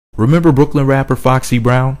Remember Brooklyn rapper Foxy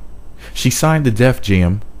Brown? She signed the Def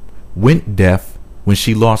Jam, went deaf when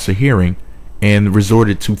she lost her hearing, and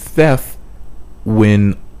resorted to theft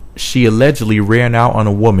when she allegedly ran out on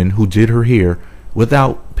a woman who did her hair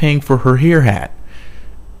without paying for her hair hat.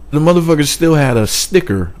 The motherfucker still had a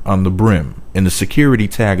sticker on the brim and the security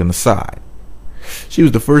tag on the side. She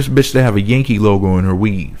was the first bitch to have a Yankee logo in her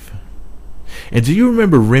weave. And do you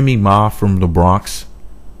remember Remy Ma from the Bronx,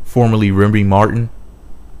 formerly Remy Martin?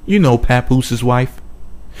 You know, Papoose's wife.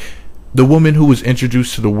 The woman who was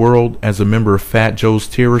introduced to the world as a member of Fat Joe's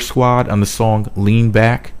Terror Squad on the song Lean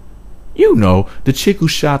Back. You know, the chick who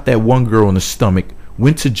shot that one girl in the stomach,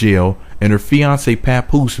 went to jail, and her fiance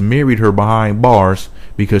Papoose married her behind bars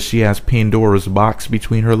because she has Pandora's box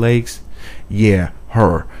between her legs. Yeah,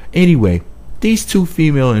 her. Anyway, these two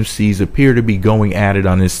female MCs appear to be going at it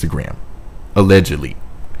on Instagram. Allegedly.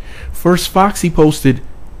 First, Foxy posted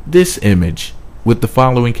this image with the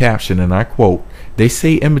following caption, and I quote, "They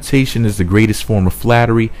say imitation is the greatest form of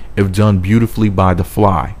flattery if done beautifully by the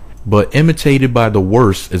fly. But imitated by the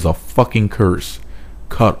worst is a fucking curse.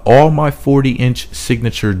 Cut all my 40-inch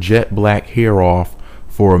signature jet black hair off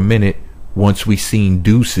for a minute once we seen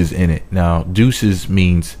Deuces in it." Now, Deuces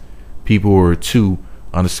means people who are 2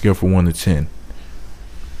 on a scale from 1 to 10.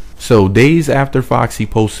 So, days after Foxy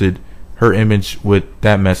posted her image with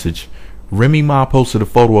that message, Remy Ma posted a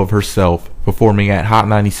photo of herself performing at Hot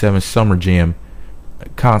 97 Summer Jam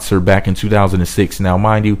concert back in 2006. Now,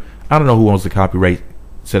 mind you, I don't know who owns the copyright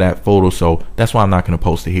to that photo, so that's why I'm not going to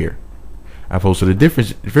post it here. I posted a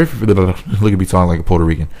different look at me talking like a Puerto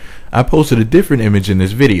Rican. I posted a different image in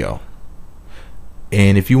this video,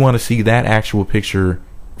 and if you want to see that actual picture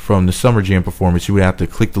from the Summer Jam performance, you would have to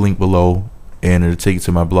click the link below and it'll take you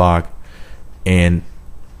to my blog, and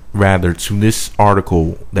rather to this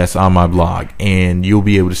article that's on my blog, and you'll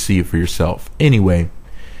be able to see it for yourself. Anyway,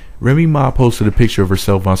 Remy Ma posted a picture of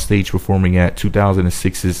herself on stage performing at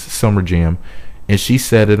 2006's Summer Jam, and she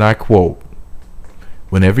said, and I quote,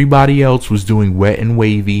 "When everybody else was doing wet and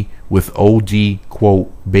wavy with OD,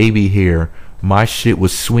 quote, baby hair, my shit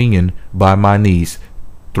was swinging by my knees.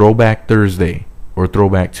 Throwback Thursday," or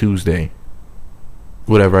Throwback Tuesday.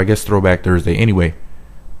 Whatever, I guess Throwback Thursday. Anyway,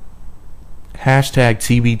 hashtag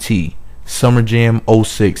TBT, Summer Jam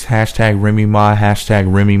 06, hashtag Remy Ma,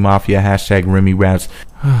 hashtag Remy Mafia, hashtag Remy Raps.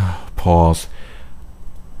 Pause.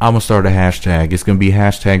 I'm gonna start a hashtag. It's gonna be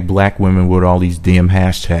hashtag black women with all these damn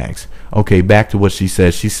hashtags. Okay, back to what she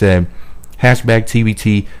said. She said hashtag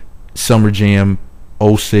TBT, Summer Jam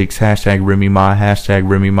 06, hashtag Remy Ma, hashtag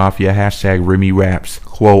Remy Mafia, hashtag Remy Raps.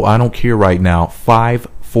 Quote, "I don't care right now. 5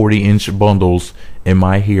 40-inch bundles in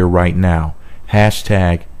my hair right now.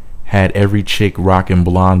 Hashtag had every chick rocking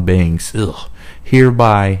blonde bangs. Ugh.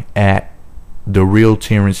 Hereby at the real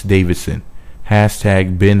Terrence Davidson.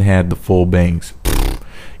 Hashtag Ben had the full bangs."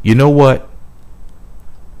 You know what?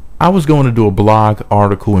 I was going to do a blog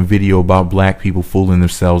article and video about black people fooling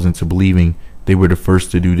themselves into believing they were the first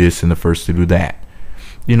to do this and the first to do that.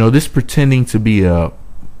 You know, this pretending to be a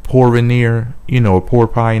pioneer, a poor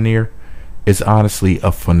pioneer, is honestly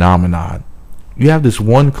a phenomenon. You have this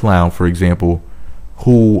one clown, for example,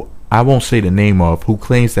 who I won't say the name of, who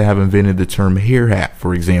claims to have invented the term hair hat,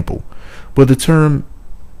 for example. But the term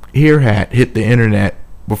hair hat hit the internet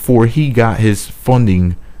before he got his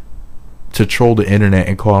funding to troll the internet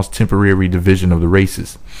and cause temporary division of the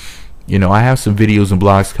races. You know, I have some videos and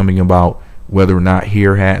blogs coming about whether or not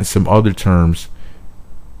hair hat and some other terms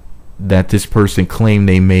that this person claimed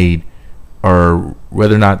they made, or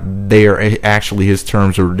whether or not they are actually his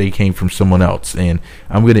terms or they came from someone else, and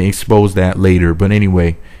I'm going to expose that later. But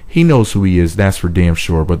anyway, he knows who he is, that's for damn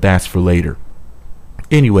sure, but that's for later.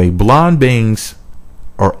 Anyway, blonde bangs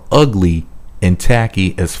are ugly and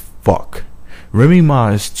tacky as fuck. Remy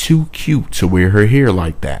Ma is too cute to wear her hair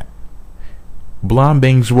like that. Blonde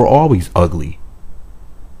bangs were always ugly.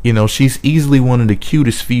 You know, she's easily one of the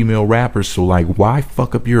cutest female rappers, so like, why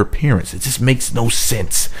fuck up your appearance? It just makes no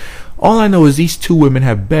sense. All I know is these two women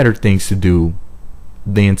have better things to do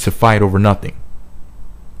than to fight over nothing.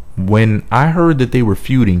 When I heard that they were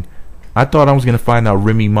feuding, I thought I was going to find out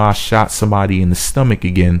Remy Ma shot somebody in the stomach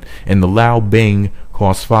again, and the loud bang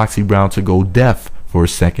caused Foxy Brown to go deaf for a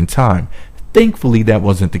second time. Thankfully, that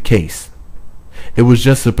wasn't the case. It was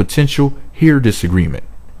just a potential hair disagreement.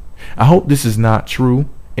 I hope this is not true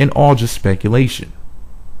and all just speculation,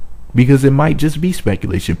 because it might just be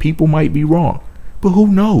speculation. People might be wrong, but who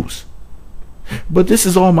knows? But this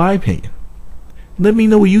is all my opinion. Let me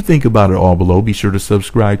know what you think about it all below. Be sure to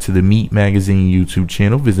subscribe to the Meat Magazine YouTube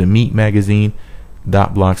channel. Visit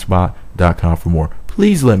meatmagazine.blogspot.com for more. Please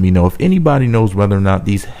Please let me know. If anybody knows whether or not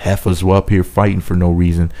these heifers were up here fighting for no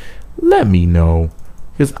reason, let me know.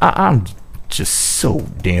 Because I'm just so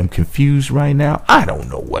damn confused right now. I don't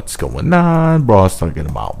know what's going on. Bro's talking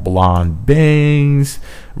about blonde bangs.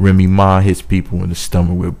 Remy Ma hits people in the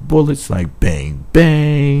stomach with bullets like bang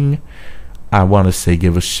bang. I want to say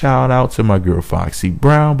give a shout out to my girl Foxy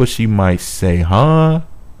Brown, but she might say, huh?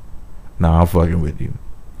 Nah, I'm fucking with you.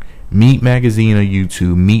 Meat Magazine on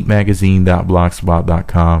YouTube,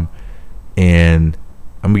 meatmagazine.blogspot.com, and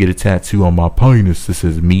I'm gonna get a tattoo on my penis that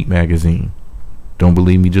says Meat Magazine. Don't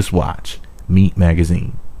believe me? Just watch. Meat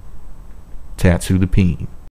Magazine. Tattoo the peen.